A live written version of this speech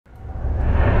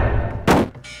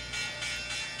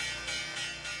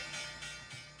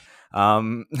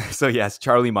So yes,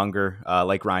 Charlie Munger,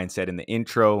 like Ryan said in the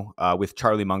intro, with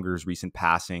Charlie Munger's recent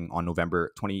passing on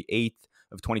November 28th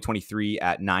of 2023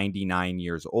 at 99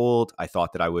 years old, I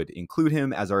thought that I would include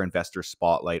him as our investor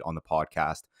spotlight on the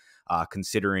podcast,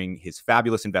 considering his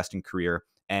fabulous investing career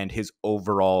and his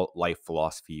overall life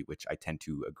philosophy, which I tend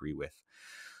to agree with.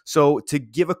 So, to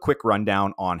give a quick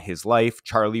rundown on his life,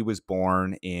 Charlie was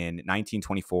born in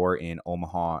 1924 in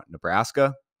Omaha,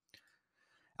 Nebraska.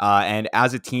 And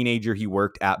as a teenager, he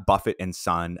worked at Buffett and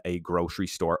Son, a grocery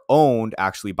store owned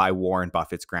actually by Warren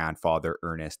Buffett's grandfather,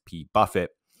 Ernest P. Buffett.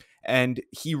 And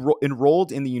he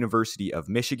enrolled in the University of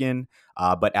Michigan,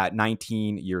 but at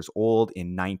 19 years old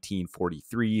in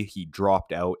 1943, he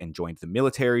dropped out and joined the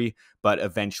military, but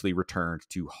eventually returned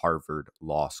to Harvard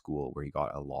Law School, where he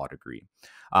got a law degree.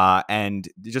 And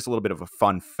just a little bit of a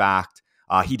fun fact.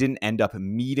 He didn't end up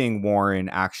meeting Warren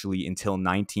actually until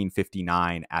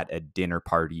 1959 at a dinner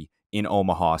party in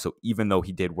Omaha. So even though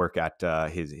he did work at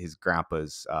his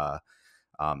grandpa's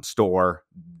store,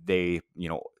 they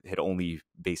had only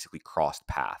basically crossed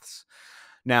paths.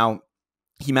 Now,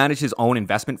 he managed his own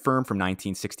investment firm from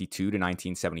 1962 to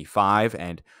 1975,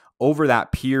 and over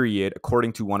that period,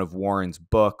 according to one of Warren's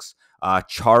books,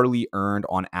 Charlie earned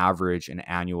on average an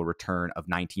annual return of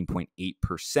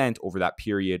 19.8% over that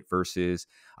period versus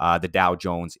the Dow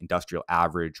Jones Industrial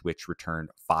Average, which returned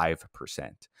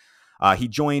 5%. He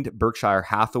joined Berkshire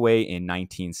Hathaway in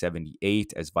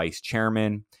 1978 as vice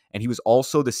chairman, and he was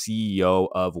also the CEO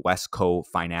of Wesco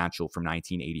Financial from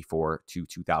 1984 to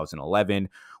 2011,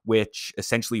 which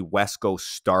essentially Wesco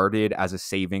started as a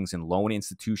savings and loan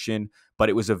institution, but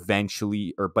it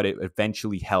eventually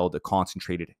held a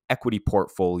concentrated equity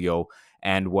portfolio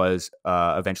and was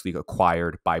eventually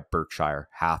acquired by Berkshire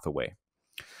Hathaway.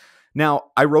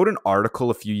 Now, I wrote an article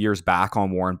a few years back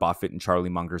on Warren Buffett and Charlie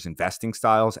Munger's investing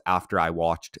styles after I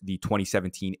watched the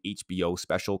 2017 HBO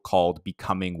special called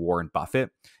Becoming Warren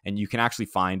Buffett. And you can actually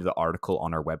find the article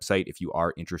on our website if you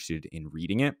are interested in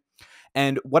reading it.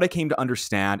 And what I came to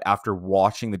understand after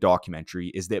watching the documentary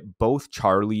is that both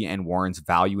Charlie and Warren's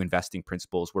value investing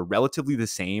principles were relatively the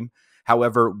same.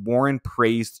 However, Warren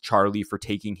praised Charlie for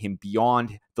taking him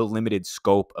beyond the limited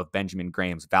scope of Benjamin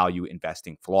Graham's value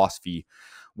investing philosophy,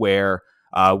 where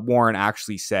Warren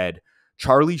actually said,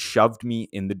 Charlie shoved me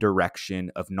in the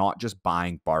direction of not just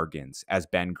buying bargains, as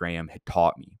Ben Graham had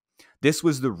taught me. This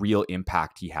was the real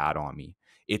impact he had on me.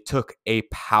 It took a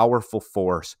powerful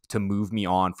force to move me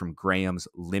on from Graham's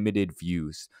limited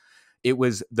views. It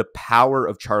was the power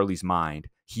of Charlie's mind.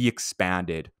 He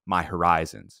expanded my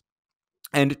horizons.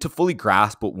 And to fully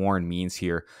grasp what Warren means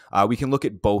here, we can look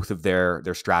at both of their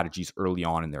strategies early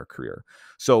on in their career.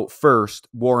 So first,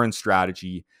 Warren's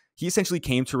strategy, he essentially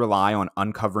came to rely on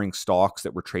uncovering stocks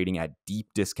that were trading at deep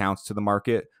discounts to the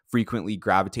market, frequently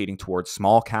gravitating towards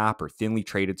small cap or thinly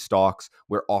traded stocks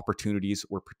where opportunities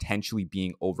were potentially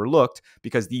being overlooked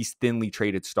because these thinly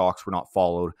traded stocks were not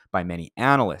followed by many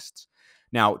analysts.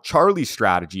 Now, Charlie's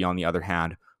strategy, on the other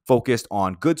hand, focused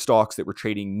on good stocks that were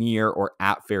trading near or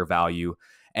at fair value.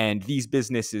 And these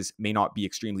businesses may not be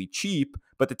extremely cheap,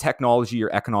 but the technology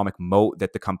or economic moat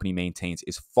that the company maintains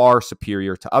is far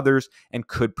superior to others and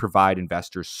could provide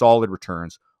investors solid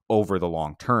returns over the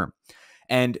long term.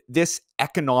 And this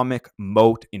economic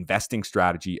moat investing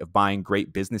strategy of buying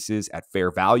great businesses at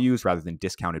fair values rather than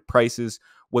discounted prices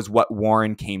was what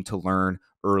Warren came to learn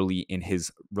early in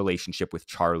his relationship with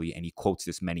Charlie, and he quotes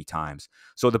this many times.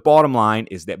 So the bottom line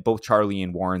is that both Charlie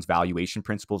and Warren's valuation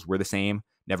principles were the same,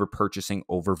 never purchasing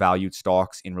overvalued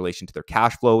stocks in relation to their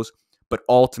cash flows, but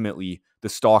ultimately the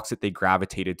stocks that they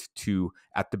gravitated to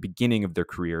at the beginning of their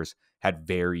careers had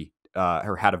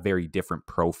a very different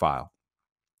profile.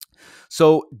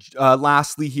 So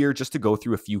lastly here, just to go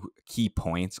through a few key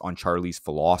points on Charlie's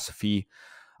philosophy,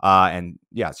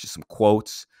 it's just some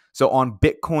quotes. So on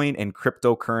Bitcoin and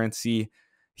cryptocurrency,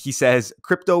 he says,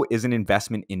 crypto is an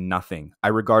investment in nothing. I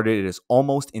regard it as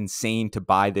almost insane to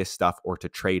buy this stuff or to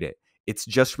trade it. It's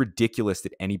just ridiculous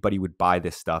that anybody would buy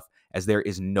this stuff as there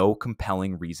is no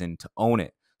compelling reason to own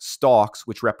it. Stocks,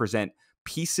 which represent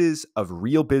pieces of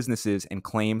real businesses and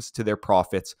claims to their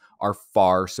profits, are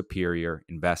far superior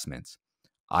investments.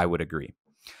 I would agree.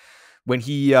 When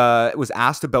he was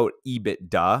asked about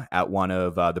EBITDA at one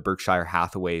of the Berkshire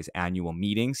Hathaway's annual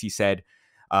meetings, he said,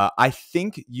 I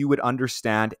think you would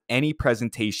understand any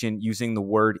presentation using the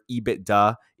word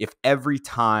EBITDA if every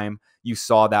time you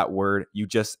saw that word, you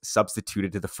just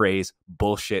substituted to the phrase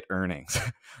bullshit earnings.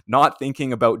 Not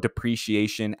thinking about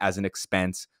depreciation as an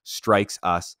expense strikes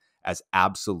us as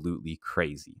absolutely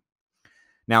crazy.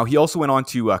 Now, he also went on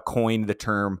to coin the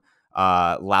term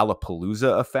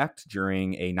Lollapalooza effect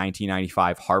during a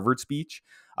 1995 Harvard speech.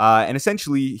 And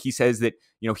essentially, he says that,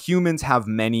 humans have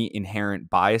many inherent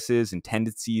biases and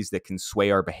tendencies that can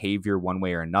sway our behavior one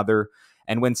way or another.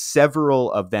 And when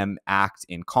several of them act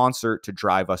in concert to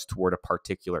drive us toward a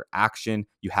particular action,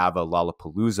 you have a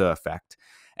Lollapalooza effect.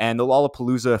 And the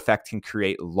Lollapalooza effect can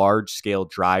create large-scale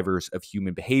drivers of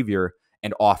human behavior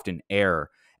and often error.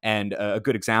 And a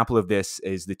good example of this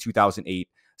is the 2008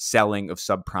 selling of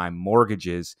subprime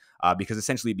mortgages, because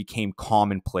essentially it became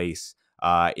commonplace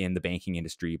in the banking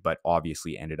industry, but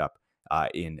obviously ended up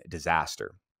in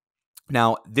disaster.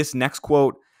 Now, this next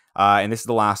quote, and this is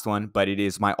the last one, but it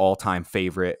is my all-time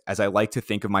favorite, as I like to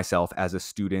think of myself as a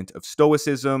student of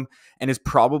Stoicism, and is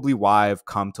probably why I've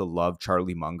come to love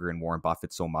Charlie Munger and Warren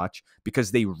Buffett so much,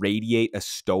 because they radiate a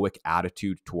stoic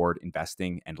attitude toward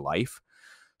investing and life.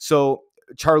 So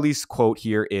Charlie's quote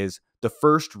here is, "The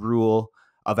first rule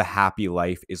of a happy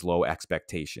life is low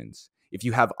expectations. If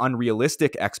you have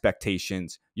unrealistic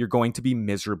expectations, you're going to be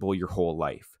miserable your whole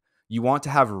life. You want to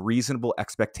have reasonable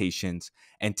expectations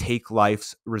and take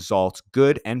life's results,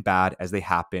 good and bad, as they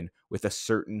happen, with a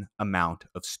certain amount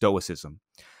of stoicism."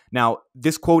 Now,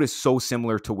 this quote is so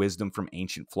similar to wisdom from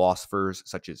ancient philosophers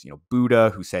such as,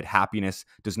 Buddha, who said happiness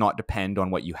does not depend on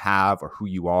what you have or who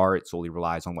you are. It solely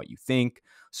relies on what you think.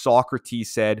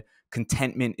 Socrates said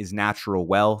contentment is natural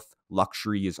wealth.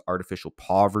 Luxury is artificial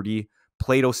poverty.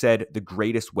 Plato said the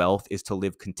greatest wealth is to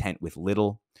live content with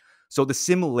little. So the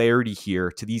similarity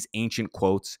here to these ancient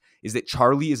quotes is that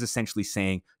Charlie is essentially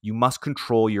saying you must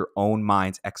control your own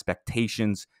mind's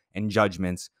expectations and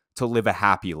judgments to live a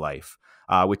happy life,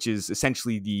 which is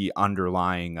essentially the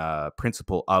underlying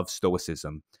principle of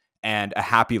Stoicism. And a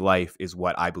happy life is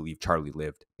what I believe Charlie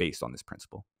lived based on this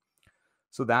principle.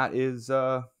 So that is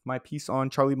my piece on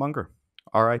Charlie Munger.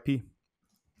 R.I.P.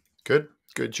 Good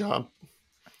job.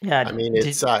 Yeah, I mean,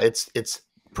 it's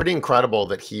pretty incredible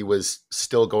that he was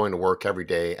still going to work every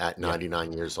day at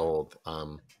 99 years old.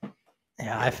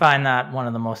 I find that one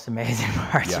of the most amazing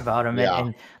parts about him. Yeah.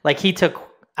 And like, he took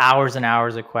hours and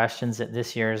hours of questions at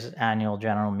this year's annual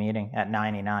general meeting at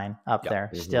 99 up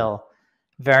there, still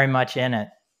very much in it,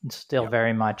 still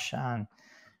very much,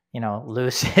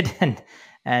 lucid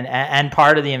and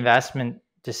part of the investment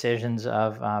decisions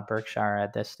of Berkshire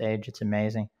at this stage. It's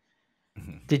amazing.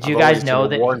 Did you guys know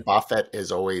that Warren Buffett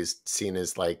is always seen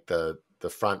as like the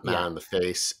front man, the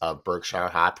face of Berkshire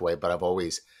Hathaway, but I've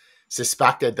always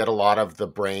suspected that a lot of the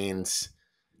brains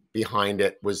behind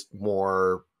it was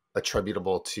more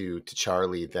attributable to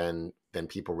Charlie than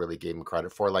people really gave him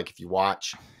credit for. Like, if you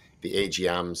watch the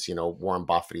AGMs, Warren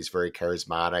Buffett, he's very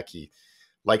charismatic. He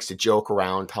likes to joke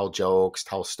around, tell jokes,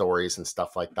 tell stories and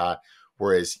stuff like that.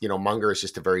 Whereas, Munger is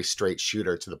just a very straight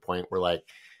shooter, to the point where, like,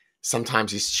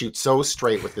 sometimes he shoots so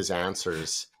straight with his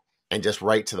answers and just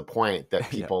right to the point that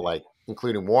people like,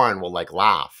 including Warren, will like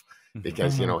laugh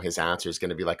because, his answer is going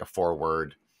to be like a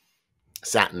 4-word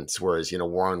sentence. Whereas,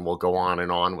 Warren will go on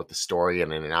and on with the story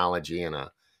and an analogy and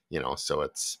so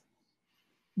it's.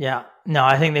 Yeah, no,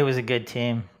 I think there was a good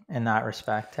team in that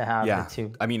respect to have the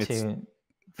two. I mean,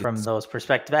 from those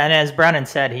perspectives. And as Brennan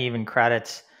said, he even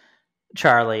credits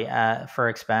Charlie for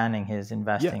expanding his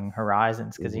investing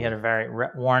horizons, because he had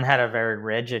Warren had a very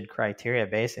rigid criteria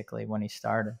basically when he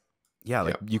started. Yeah,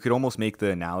 like you could almost make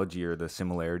the analogy or the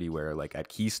similarity where, like, at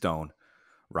Keystone,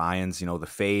 Ryan's, the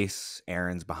face,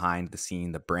 Aaron's behind the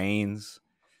scene, the brains.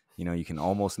 You can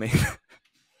almost make.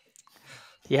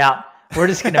 Yeah, we're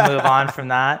just going to move on from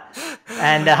that.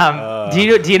 And do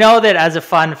you know that, as a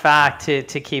fun fact,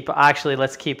 to keep, actually,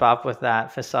 let's keep up with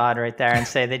that facade right there and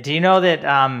say that, do you know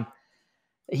that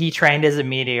he trained as a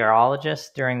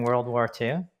meteorologist during World War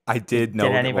II? I did know.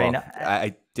 Did anybody know?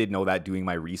 I did know that doing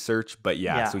my research, but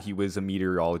so he was a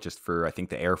meteorologist for, I think,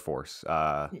 the Air Force.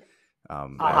 I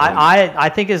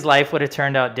think his life would have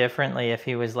turned out differently if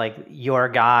he was like your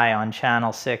guy on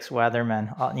Channel 6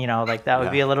 weatherman. Like that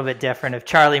would be a little bit different if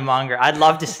Charlie Munger. I'd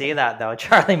love to see that, though.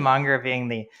 Charlie Munger being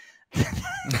the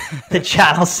the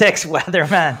Channel 6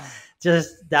 weatherman.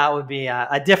 Just that would be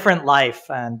a different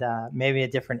life, and maybe a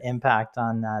different impact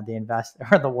on the investor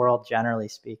or the world generally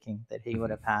speaking that he would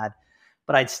have had.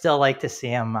 But I'd still like to see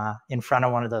him in front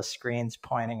of one of those screens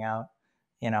pointing out,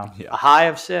 a high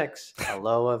of 6, a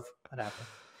low of whatever.